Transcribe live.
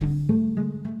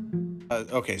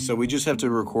Okay, so we just have to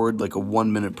record like a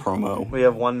 1 minute promo. We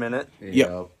have 1 minute.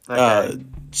 Yep. Okay.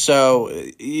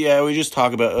 We just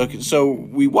talk about. Okay, so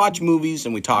we watch movies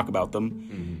and we talk about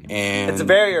them, and It's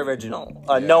very original.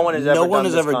 No one has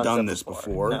ever done this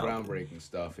before. No. Groundbreaking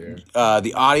stuff here.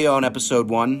 The audio on episode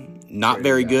 1 not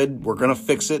very good. We're gonna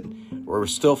fix it. We're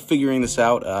still figuring this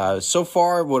out. So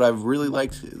far, what I've really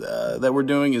liked that we're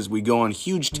doing is we go on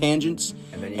huge tangents,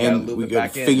 and we gotta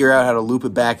figure out how to loop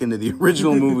it back into the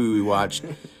original movie we watched.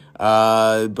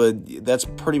 But that's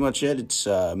pretty much it. It's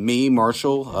me,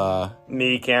 Marshall.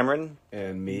 Me, Cameron.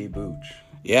 And me, Booch.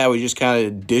 Yeah, we just kind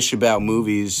of dish about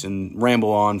movies and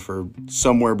ramble on for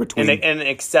somewhere between An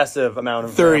excessive amount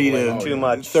of 30 rambling. to Too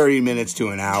much. 30 minutes to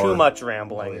an hour. Too much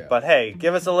rambling. Oh, yeah. But hey,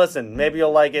 give us a listen. Maybe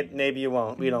you'll like it. Maybe you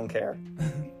won't. We don't care.